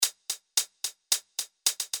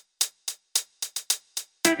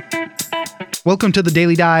Welcome to the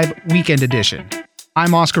Daily Dive Weekend Edition.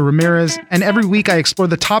 I'm Oscar Ramirez, and every week I explore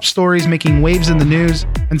the top stories making waves in the news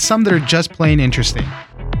and some that are just plain interesting.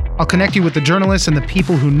 I'll connect you with the journalists and the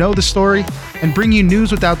people who know the story and bring you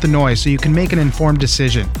news without the noise so you can make an informed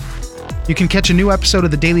decision. You can catch a new episode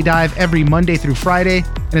of the Daily Dive every Monday through Friday,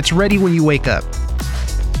 and it's ready when you wake up.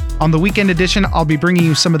 On the Weekend Edition, I'll be bringing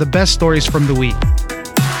you some of the best stories from the week.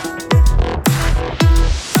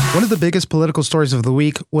 One of the biggest political stories of the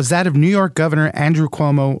week was that of New York Governor Andrew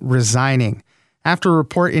Cuomo resigning. After a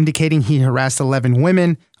report indicating he harassed 11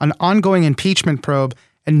 women, an ongoing impeachment probe,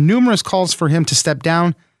 and numerous calls for him to step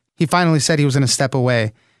down, he finally said he was going to step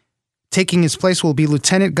away. Taking his place will be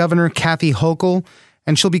Lieutenant Governor Kathy Hochul,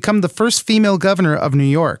 and she'll become the first female governor of New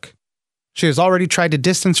York. She has already tried to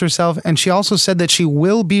distance herself, and she also said that she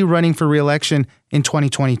will be running for re-election in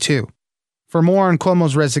 2022. For more on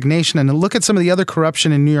Cuomo's resignation and a look at some of the other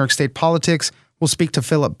corruption in New York State politics, we'll speak to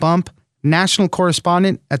Philip Bump, national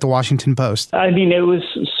correspondent at The Washington Post. I mean, it was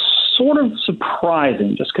sort of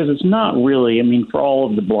surprising just because it's not really, for all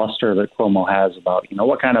of the bluster that Cuomo has about,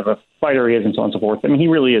 what kind of a fighter he is and so on and so forth. He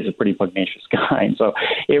really is a pretty pugnacious guy. And so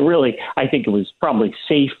I think it was probably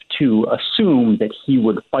safe to assume that he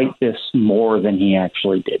would fight this more than he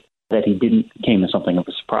actually did, that he didn't came as something of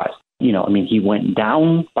a surprise. He went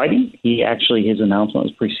down fighting. His announcement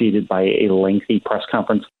was preceded by a lengthy press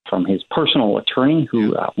conference from his personal attorney,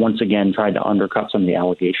 who once again tried to undercut some of the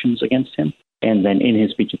allegations against him. And then in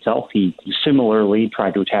his speech itself, he similarly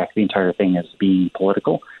tried to attack the entire thing as being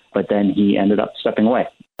political, but then he ended up stepping away.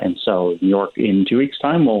 And so New York, in 2 weeks'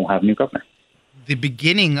 time, will have a new governor. The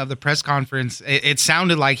beginning of the press conference, it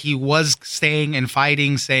sounded like he was staying and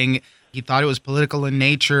fighting, saying he thought it was political in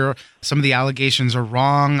nature. Some of the allegations are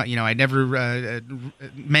wrong. I never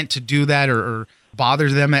meant to do that or bother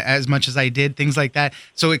them as much as I did, things like that.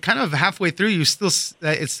 So it kind of halfway through,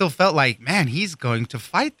 it still felt like, man, he's going to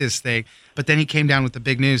fight this thing. But then he came down with the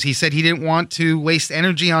big news. He said he didn't want to waste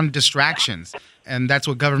energy on distractions, and that's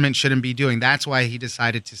what government shouldn't be doing. That's why he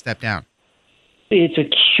decided to step down. It's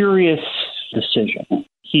a curious decision.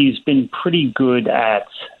 He's been pretty good at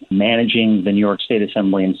managing the New York State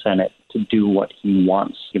Assembly and Senate to do what he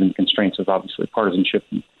wants, given the constraints of obviously partisanship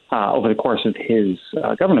over the course of his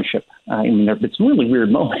governorship. There have been some really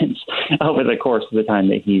weird moments over the course of the time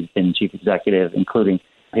that he's been chief executive, including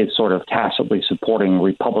his sort of tacitly supporting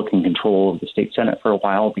Republican control of the state Senate for a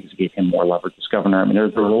while because it gave him more leverage as governor. There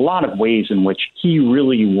were a lot of ways in which he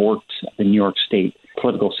really worked the New York State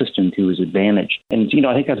political system to his advantage. And,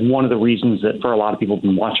 I think that's one of the reasons that for a lot of people who've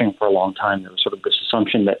been watching for a long time, there was sort of this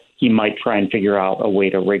assumption that he might try and figure out a way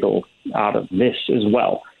to wriggle out of this as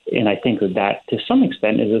well. And I think that to some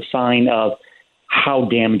extent is a sign of how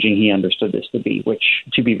damaging he understood this to be, which,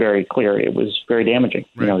 to be very clear, it was very damaging.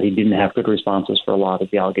 Right. He didn't have good responses for a lot of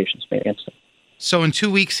the allegations made against him. So in 2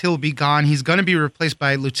 weeks, he'll be gone. He's going to be replaced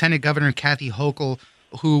by Lieutenant Governor Kathy Hochul,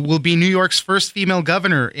 who will be New York's first female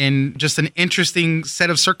governor in just an interesting set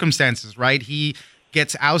of circumstances, right? He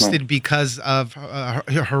gets ousted because of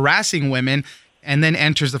harassing women and then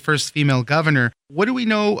enters the first female governor. What do we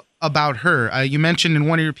know about her? You mentioned in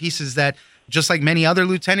one of your pieces that just like many other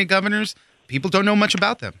lieutenant governors, people don't know much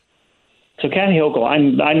about them. So Kathy Hochul,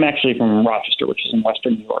 I'm actually from Rochester, which is in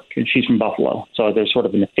Western New York, and she's from Buffalo. So there's sort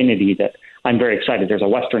of an affinity that I'm very excited. There's a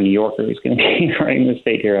Western New Yorker who's going to be running the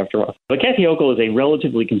state here after all. But Kathy Hochul is a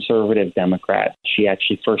relatively conservative Democrat. She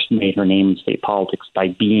actually first made her name in state politics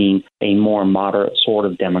by being a more moderate sort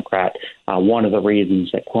of Democrat. One of the reasons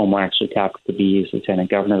that Cuomo actually tapped to be his lieutenant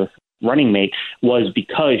governor running mate was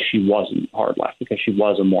because she wasn't hard left, because she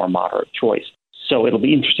was a more moderate choice. So it'll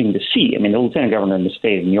be interesting to see. The lieutenant governor in the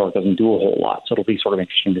state of New York doesn't do a whole lot. So it'll be sort of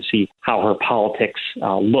interesting to see how her politics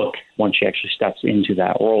look once she actually steps into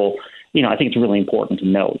that role. I think it's really important to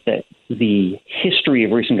note that the history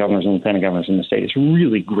of recent governors and lieutenant governors in the state is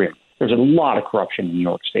really grim. There's a lot of corruption in New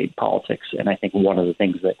York State politics. And I think one of the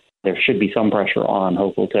things that there should be some pressure on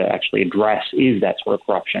Hochul to actually address is that sort of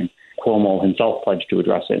corruption. Cuomo himself pledged to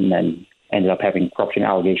address it and then ended up having corruption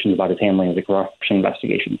allegations about his handling of the corruption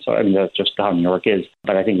investigation. So, that's just how New York is.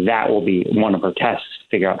 But I think that will be one of her tests to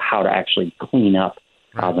figure out how to actually clean up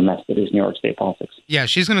the mess that is New York State politics. Yeah,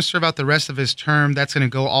 she's going to serve out the rest of his term. That's going to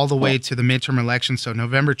go all the way to the midterm election. So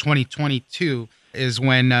November 2022 is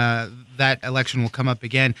when that election will come up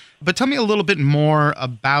again. But tell me a little bit more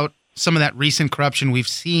about some of that recent corruption we've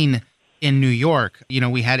seen in New York.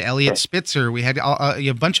 We had Eliot Spitzer. We had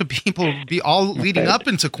a bunch of people all leading up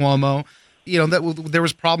into Cuomo. There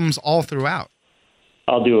was problems all throughout.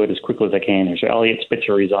 I'll do it as quickly as I can. So Elliot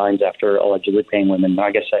Spitzer resigns after allegedly paying women.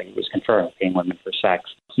 I guess it was confirmed paying women for sex.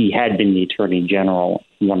 He had been the attorney general.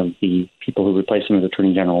 One of the people who replaced him as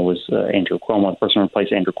attorney general was Andrew Cuomo. The person who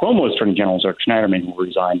replaced Andrew Cuomo as attorney general was Eric Schneiderman, who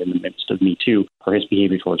resigned in the midst of Me Too for his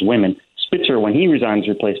behavior towards women. Spitzer, when he resigns,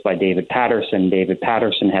 replaced by David Patterson. David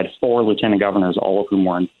Patterson had 4 lieutenant governors, all of whom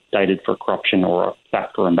were indicted for corruption or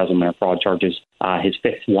theft or embezzlement or fraud charges. His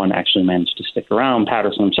 5th one actually managed to stick around.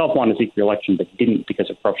 Patterson himself wanted to seek re-election, but didn't because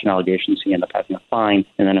of corruption allegations. He ended up having a fine.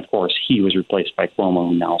 And then, of course, he was replaced by Cuomo,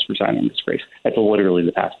 who now is resigning in disgrace. That's literally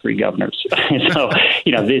the past 3 governors. So,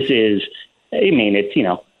 this is,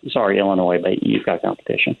 it's, sorry, Illinois, but you've got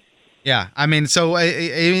competition. Yeah, I mean, so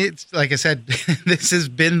it's like I said, this has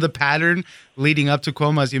been the pattern leading up to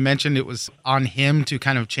Cuomo. As you mentioned, it was on him to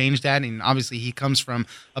kind of change that. And obviously he comes from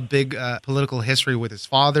a big political history with his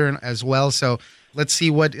father as well. So let's see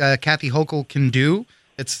what Kathy Hochul can do.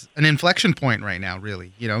 It's an inflection point right now,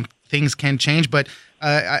 really. Things can change. But,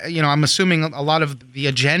 I'm assuming a lot of the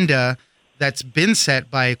agenda that's been set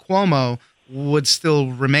by Cuomo would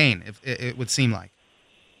still remain, if it would seem like.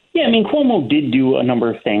 Yeah, Cuomo did do a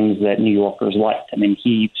number of things that New Yorkers liked.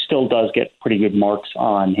 He still does get pretty good marks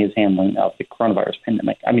on his handling of the coronavirus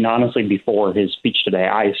pandemic. Honestly, before his speech today,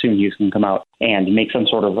 I assumed he was going to come out and make some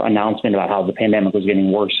sort of announcement about how the pandemic was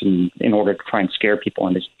getting worse in order to try and scare people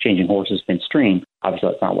into changing horses midstream. Obviously,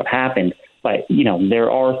 that's not what happened. But,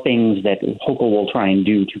 there are things that Hochul will try and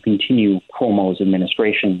do to continue Cuomo's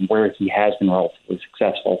administration where he has been relatively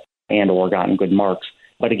successful and or gotten good marks.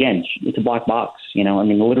 But again, it's a black box,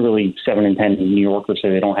 literally 7 in 10 New Yorkers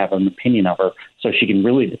say they don't have an opinion of her. So she can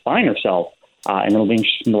really define herself, and it'll be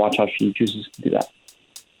interesting to watch how she chooses to do that.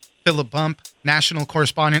 Philip Bump, national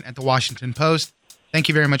correspondent at The Washington Post. Thank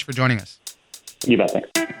you very much for joining us. You bet,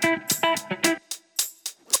 thanks.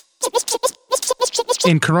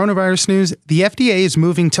 In coronavirus news, the FDA is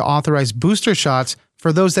moving to authorize booster shots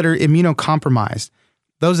for those that are immunocompromised.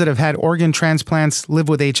 Those that have had organ transplants, live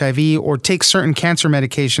with HIV, or take certain cancer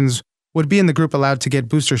medications would be in the group allowed to get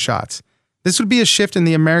booster shots. This would be a shift in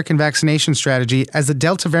the American vaccination strategy as the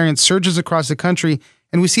Delta variant surges across the country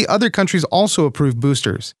and we see other countries also approve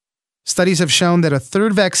boosters. Studies have shown that a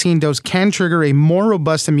 3rd vaccine dose can trigger a more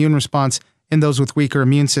robust immune response in those with weaker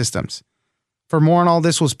immune systems. For more on all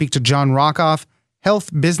this, we'll speak to John Rockoff,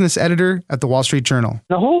 health business editor at The Wall Street Journal.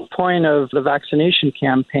 The whole point of the vaccination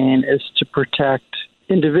campaign is to protect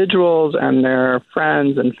individuals and their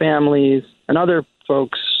friends and families and other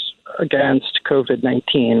folks against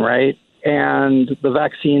COVID-19, right? And the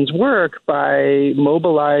vaccines work by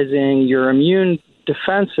mobilizing your immune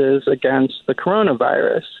defenses against the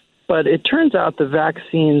coronavirus. But it turns out the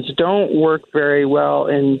vaccines don't work very well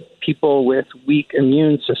in people with weak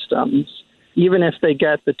immune systems. Even if they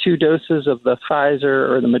get the 2 doses of the Pfizer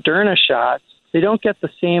or the Moderna shots, they don't get the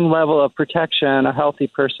same level of protection a healthy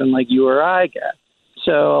person like you or I get.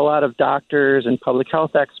 So a lot of doctors and public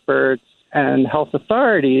health experts and health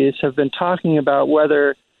authorities have been talking about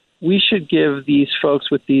whether we should give these folks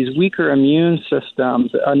with these weaker immune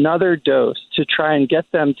systems another dose to try and get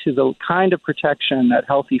them to the kind of protection that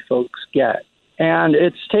healthy folks get. And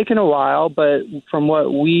it's taken a while, but from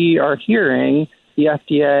what we are hearing, the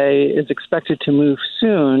FDA is expected to move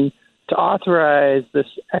soon to authorize this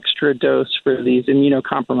extra dose for these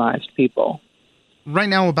immunocompromised people. Right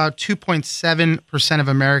now, about 2.7% of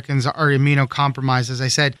Americans are immunocompromised. As I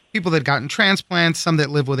said, people that gotten transplants, some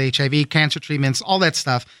that live with HIV, cancer treatments, all that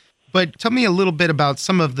stuff. But tell me a little bit about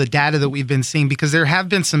some of the data that we've been seeing, because there have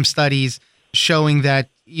been some studies showing that,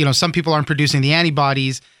 some people aren't producing the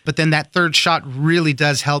antibodies, but then that 3rd shot really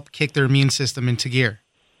does help kick their immune system into gear.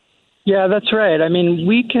 Yeah, that's right.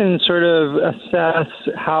 We can sort of assess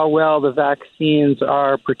how well the vaccines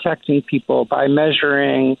are protecting people by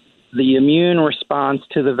measuring the immune response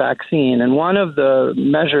to the vaccine. And one of the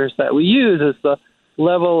measures that we use is the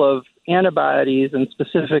level of antibodies and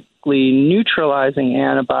specifically neutralizing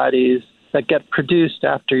antibodies that get produced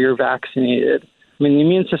after you're vaccinated. The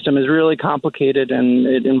immune system is really complicated and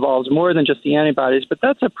it involves more than just the antibodies, but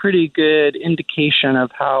that's a pretty good indication of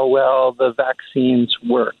how well the vaccines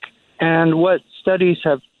work. And what studies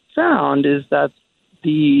have found is that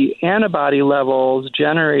the antibody levels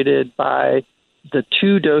generated by the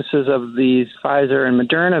 2 doses of these Pfizer and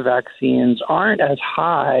Moderna vaccines aren't as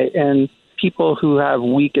high in people who have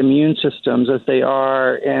weak immune systems as they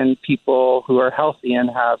are in people who are healthy and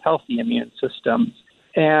have healthy immune systems.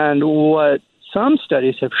 And what some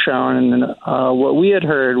studies have shown, and what we had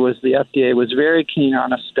heard, was the FDA was very keen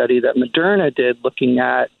on a study that Moderna did looking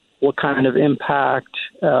at what kind of impact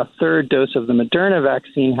a 3rd dose of the Moderna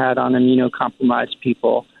vaccine had on immunocompromised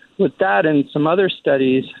people. What that and some other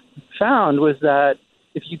studies found was that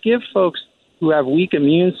if you give folks who have weak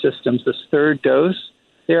immune systems this third dose,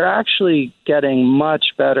 they're actually getting much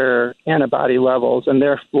better antibody levels, and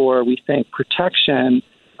therefore we think protection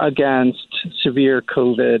against severe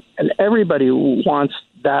COVID. And everybody wants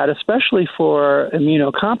that, especially for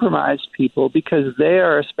immunocompromised people, because they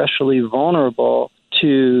are especially vulnerable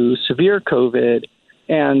to severe COVID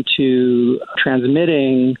and to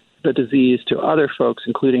transmitting the disease to other folks,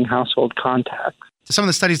 including household contacts. Some of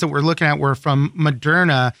the studies that we're looking at were from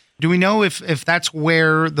Moderna. Do we know if that's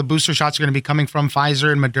where the booster shots are going to be coming from,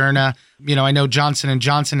 Pfizer and Moderna? You know, I know Johnson &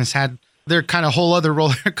 Johnson has had their kind of whole other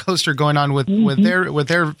roller coaster going on with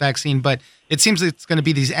their vaccine, but it seems it's going to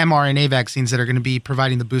be these mRNA vaccines that are going to be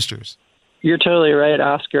providing the boosters. You're totally right,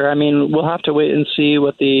 Oscar. I mean, we'll have to wait and see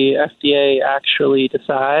what the FDA actually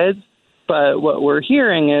decides. But what we're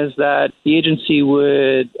hearing is that the agency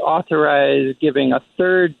would authorize giving a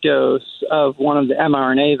third dose of one of the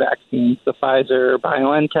mRNA vaccines, the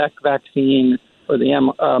Pfizer-BioNTech vaccine or the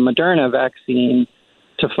Moderna vaccine,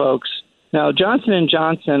 to folks. Now, Johnson &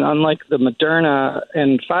 Johnson, unlike the Moderna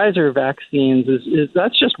and Pfizer vaccines, is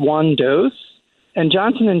that's just one dose. And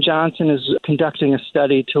Johnson & Johnson is conducting a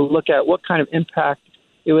study to look at what kind of impact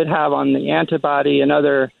it would have on the antibody and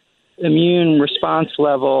other immune response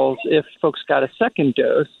levels if folks got a second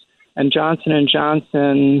dose. And Johnson &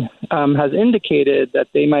 Johnson has indicated that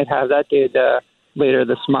they might have that data later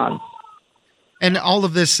this month. And all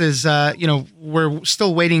of this is, we're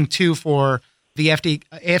still waiting, too, for the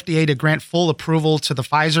FDA to grant full approval to the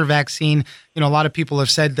Pfizer vaccine. You know, a lot of people have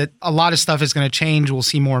said that a lot of stuff is going to change. We'll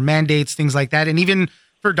see more mandates, things like that. And even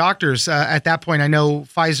for doctors, at that point, I know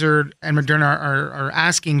Pfizer and Moderna are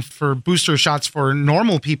asking for booster shots for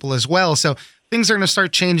normal people as well. So things are going to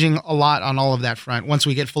start changing a lot on all of that front once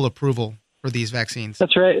we get full approval for these vaccines.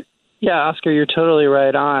 That's right. Yeah, Oscar, you're totally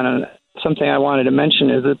right on. And something I wanted to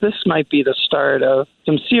mention is that this might be the start of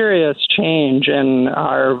some serious change in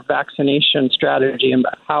our vaccination strategy and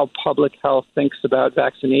how public health thinks about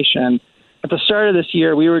vaccination. At the start of this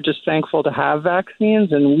year, we were just thankful to have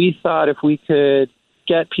vaccines, and we thought if we could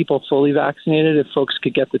get people fully vaccinated, if folks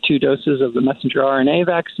could get the 2 doses of the messenger RNA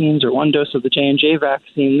vaccines or 1 dose of the J&J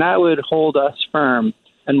vaccine, that would hold us firm.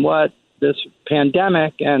 And what this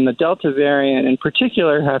pandemic and the Delta variant in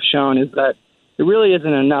particular have shown is that it really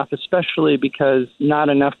isn't enough, especially because not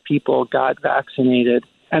enough people got vaccinated.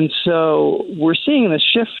 And so we're seeing this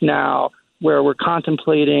shift now where we're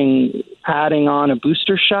contemplating adding on a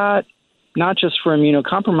booster shot, not just for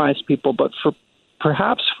immunocompromised people, but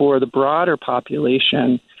perhaps for the broader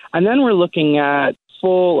population. And then we're looking at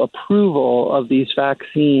full approval of these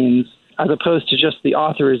vaccines as opposed to just the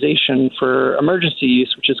authorization for emergency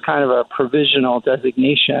use, which is kind of a provisional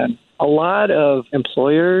designation. A lot of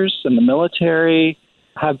employers and the military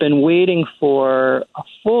have been waiting for a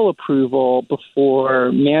full approval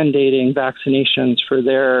before mandating vaccinations for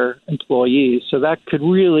their employees. So that could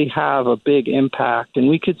really have a big impact. And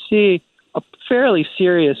we could see a fairly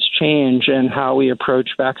serious change in how we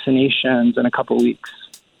approach vaccinations in a couple of weeks.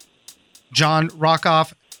 John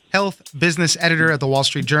Rockoff, health business editor at the Wall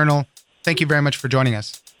Street Journal. Thank you very much for joining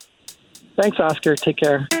us. Thanks, Oscar. Take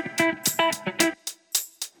care.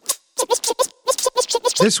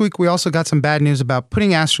 This week, we also got some bad news about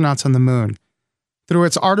putting astronauts on the moon. Through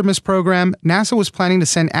its Artemis program, NASA was planning to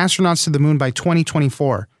send astronauts to the moon by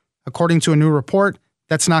 2024. According to a new report,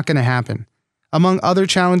 that's not going to happen. Among other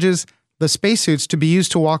challenges, the spacesuits to be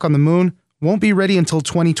used to walk on the moon won't be ready until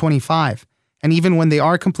 2025. And even when they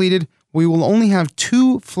are completed, we will only have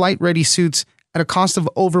 2 flight-ready suits at a cost of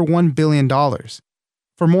over $1 billion.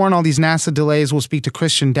 For more on all these NASA delays, we'll speak to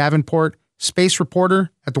Christian Davenport, space reporter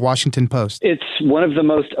at the Washington Post. It's one of the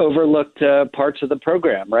most overlooked parts of the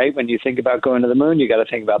program, right? When you think about going to the moon, you got to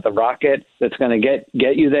think about the rocket that's going to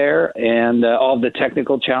get you there and all the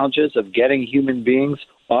technical challenges of getting human beings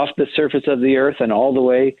off the surface of the Earth and all the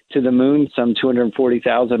way to the moon, some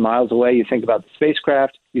 240,000 miles away. You think about the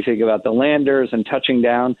spacecraft, you think about the landers and touching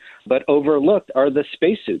down, but overlooked are the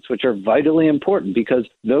spacesuits, which are vitally important because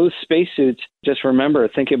those spacesuits, just remember,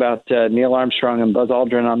 think about Neil Armstrong and Buzz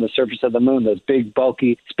Aldrin on the surface of the moon, those big,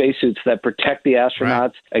 bulky spacesuits that protect the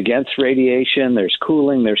astronauts against radiation. There's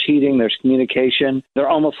cooling, there's heating, there's communication. They're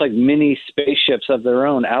almost like mini spaceships of their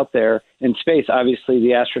own out there in space. Obviously,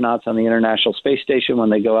 the astronauts on the International Space Station, when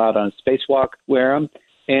they go out on a spacewalk, wear them.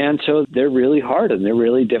 And so they're really hard and they're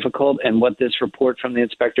really difficult. And what this report from the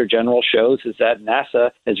Inspector General shows is that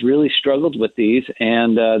NASA has really struggled with these,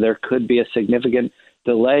 and there could be a significant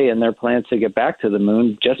delay in their plans to get back to the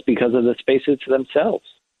moon just because of the spacesuits themselves.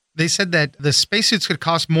 They said that the spacesuits could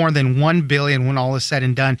cost more than $1 billion when all is said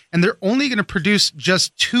and done, and they're only going to produce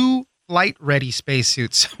just 2 flight-ready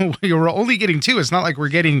spacesuits. So we're only getting 2. It's not like we're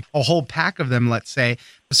getting a whole pack of them, let's say.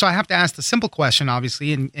 So I have to ask the simple question,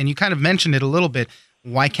 obviously, and you kind of mentioned it a little bit.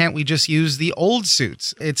 Why can't we just use the old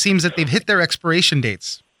suits? It seems that they've hit their expiration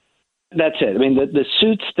dates. That's it. I mean, the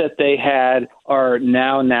suits that they had are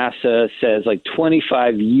now, NASA says, like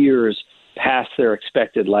 25 years past their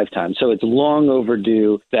expected lifetime. So it's long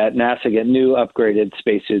overdue that NASA get new upgraded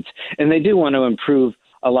spacesuits. And they do want to improve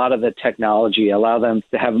a lot of the technology, allow them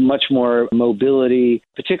to have much more mobility,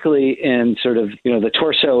 particularly in sort of, the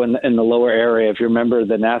torso and the lower area. If you remember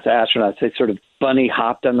the NASA astronauts, they sort of bunny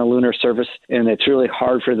hopped on the lunar surface, and it's really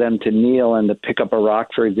hard for them to kneel and to pick up a rock,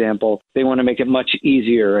 for example. They want to make it much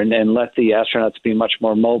easier and let the astronauts be much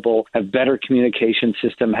more mobile, have better communication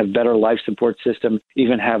system, have better life support system,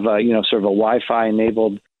 even have, sort of a Wi-Fi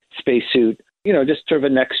enabled spacesuit. Just sort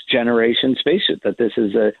of a next generation spacesuit, that this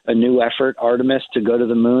is a new effort, Artemis, to go to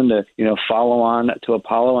the moon, to, follow on to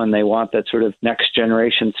Apollo, and they want that sort of next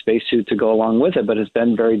generation spacesuit to go along with it. But it's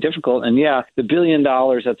been very difficult. And yeah, the $1 billion,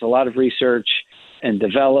 that's a lot of research and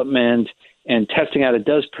development and testing out. It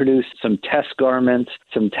does produce some test garments,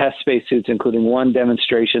 some test spacesuits, including one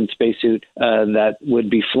demonstration spacesuit that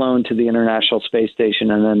would be flown to the International Space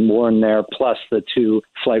Station and then worn there, plus the 2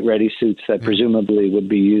 flight-ready suits that presumably would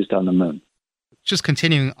be used on the moon. Just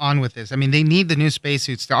continuing on with this, I mean, they need the new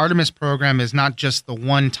spacesuits. The Artemis program is not just the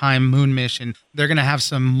one-time moon mission. They're going to have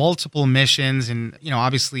some multiple missions and,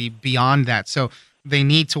 obviously beyond that. So they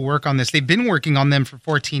need to work on this. They've been working on them for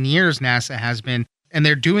 14 years, NASA has been, and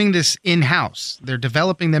they're doing this in-house. They're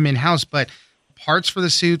developing them in-house, but parts for the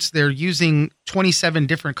suits, they're using 27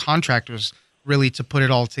 different contractors really to put it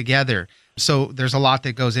all together. So there's a lot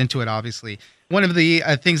that goes into it, obviously. One of the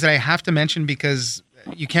things that I have to mention, because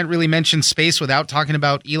you can't really mention space without talking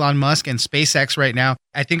about Elon Musk and SpaceX right now.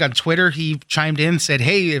 I think on Twitter, he chimed in, said,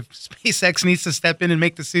 hey, if SpaceX needs to step in and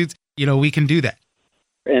make the suits, we can do that.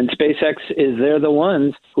 And SpaceX they're the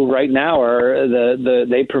ones who right now are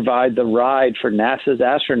they provide the ride for NASA's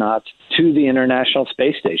astronauts to the International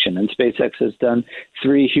Space Station. And SpaceX has done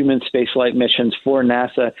 3 human spaceflight missions for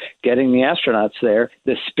NASA, getting the astronauts there.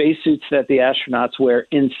 The spacesuits that the astronauts wear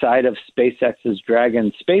inside of SpaceX's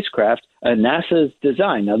Dragon spacecraft, NASA's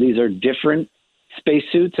design. Now, these are different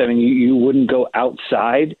spacesuits. I mean, you wouldn't go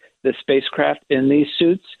outside the spacecraft in these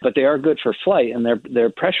suits, but they are good for flight and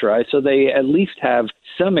they're pressurized, so they at least have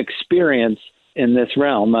some experience in this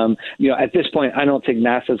realm. At this point, I don't think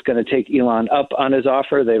NASA's going to take Elon up on his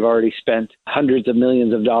offer. They've already spent hundreds of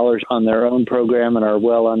millions of dollars on their own program and are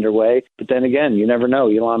well underway. But then again, you never know.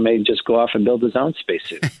 Elon may just go off and build his own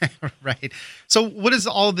spacesuit. Right. So what does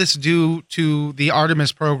all this do to the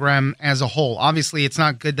Artemis program as a whole? Obviously, it's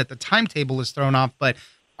not good that the timetable is thrown off, but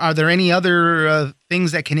are there any other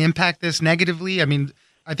things that can impact this negatively? I mean,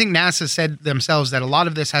 I think NASA said themselves that a lot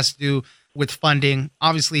of this has to do with funding,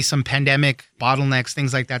 obviously some pandemic bottlenecks,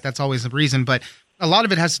 things like that. That's always the reason, but a lot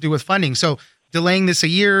of it has to do with funding. So delaying this a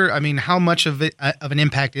year, I mean, how much of an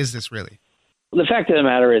impact is this really? The fact of the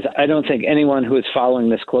matter is, I don't think anyone who is following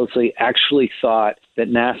this closely actually thought that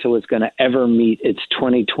NASA was going to ever meet its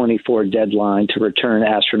 2024 deadline to return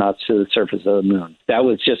astronauts to the surface of the moon. That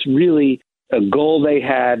was just really a goal they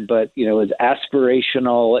had, but, it was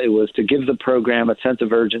aspirational. It was to give the program a sense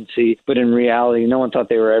of urgency. But in reality, no one thought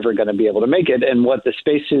they were ever going to be able to make it. And what the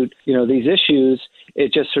spacesuit, these issues,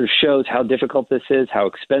 it just sort of shows how difficult this is, how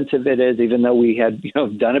expensive it is, even though we had,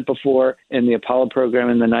 done it before in the Apollo program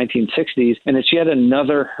in the 1960s. And it's yet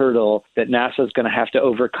another hurdle that NASA is going to have to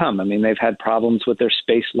overcome. I mean, they've had problems with their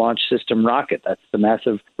Space Launch System rocket. That's the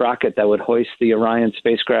massive rocket that would hoist the Orion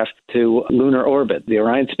spacecraft to lunar orbit. The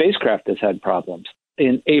Orion spacecraft has had problems.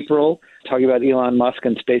 In April, talking about Elon Musk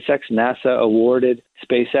and SpaceX, NASA awarded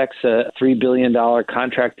SpaceX a $3 billion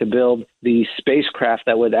contract to build the spacecraft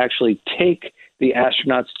that would actually take the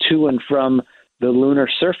astronauts to and from the lunar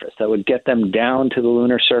surface, that would get them down to the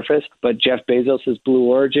lunar surface. But Jeff Bezos' Blue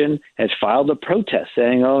Origin has filed a protest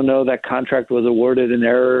saying, oh, no, that contract was awarded in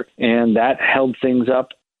error, and that held things up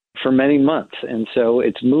for many months. And so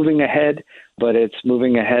it's moving ahead, but it's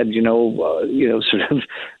moving ahead, sort of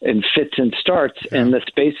in fits and starts, and the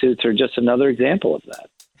spacesuits are just another example of that.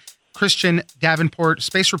 Christian Davenport,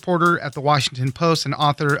 space reporter at the Washington Post and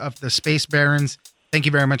author of The Space Barons. Thank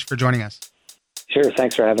you very much for joining us. Sure.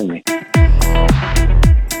 Thanks for having me.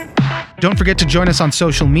 Don't forget to join us on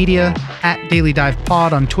social media at Daily Dive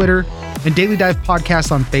Pod on Twitter and Daily Dive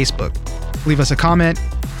Podcast on Facebook. Leave us a comment,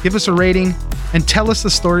 give us a rating, and tell us the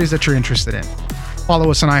stories that you're interested in.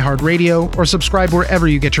 Follow us on iHeartRadio or subscribe wherever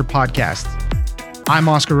you get your podcasts. I'm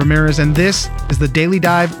Oscar Ramirez, and this is the Daily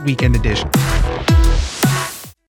Dive Weekend Edition.